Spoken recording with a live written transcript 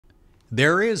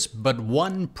There is but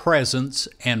one presence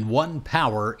and one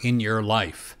power in your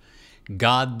life,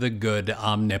 God the good,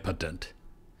 omnipotent.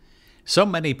 So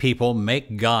many people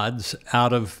make gods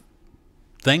out of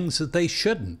things that they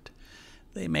shouldn't.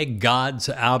 They make gods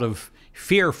out of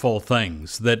fearful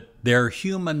things that their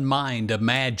human mind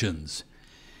imagines.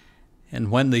 And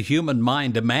when the human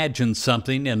mind imagines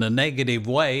something in a negative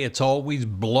way, it's always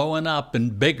blowing up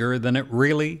and bigger than it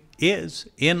really is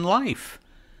in life.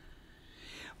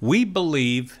 We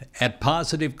believe at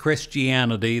Positive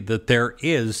Christianity that there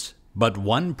is but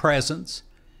one presence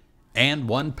and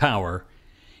one power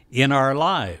in our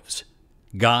lives,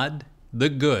 God the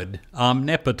good,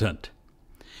 omnipotent.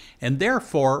 And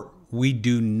therefore, we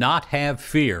do not have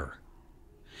fear.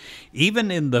 Even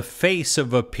in the face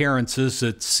of appearances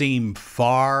that seem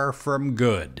far from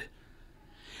good,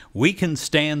 we can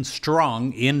stand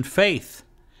strong in faith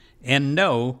and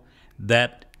know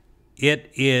that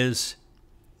it is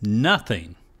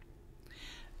nothing,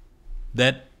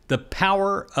 that the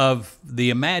power of the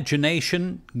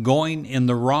imagination going in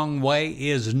the wrong way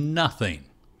is nothing.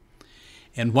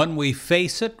 And when we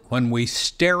face it, when we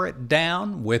stare it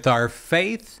down with our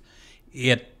faith,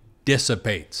 it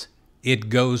dissipates. It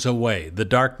goes away. The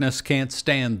darkness can't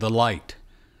stand the light.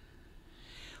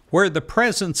 Where the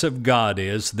presence of God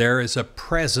is, there is a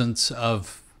presence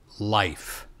of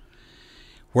life.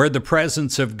 Where the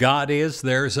presence of God is,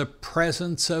 there's a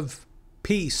presence of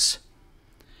peace.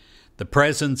 The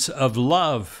presence of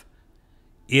love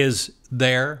is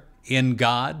there in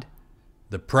God,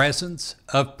 the presence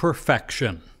of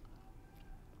perfection.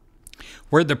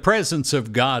 Where the presence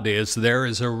of God is, there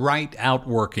is a right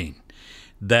outworking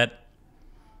that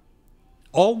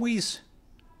always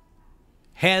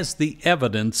has the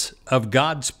evidence of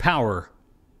God's power.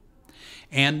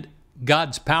 And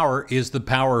God's power is the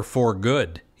power for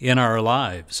good in our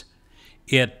lives.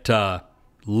 It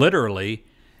literally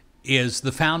is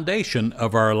the foundation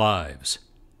of our lives.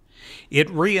 It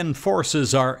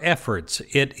reinforces our efforts.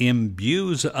 It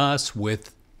imbues us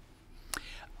with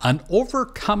an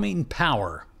overcoming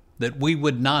power that we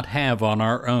would not have on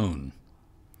our own.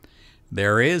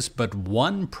 There is but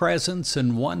one presence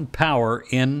and one power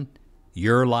in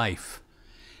your life,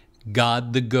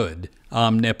 God the good,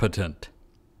 omnipotent.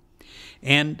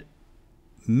 And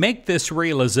make this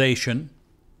realization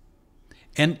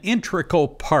an integral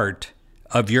part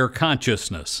of your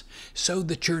consciousness so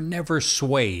that you're never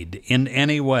swayed in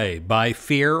any way by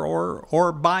fear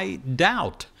or by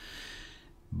doubt,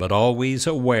 but always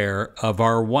aware of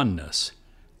our oneness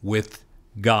with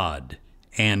God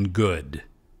and good.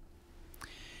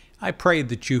 I pray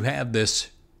that you have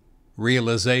this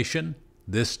realization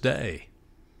this day.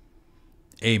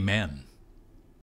 Amen.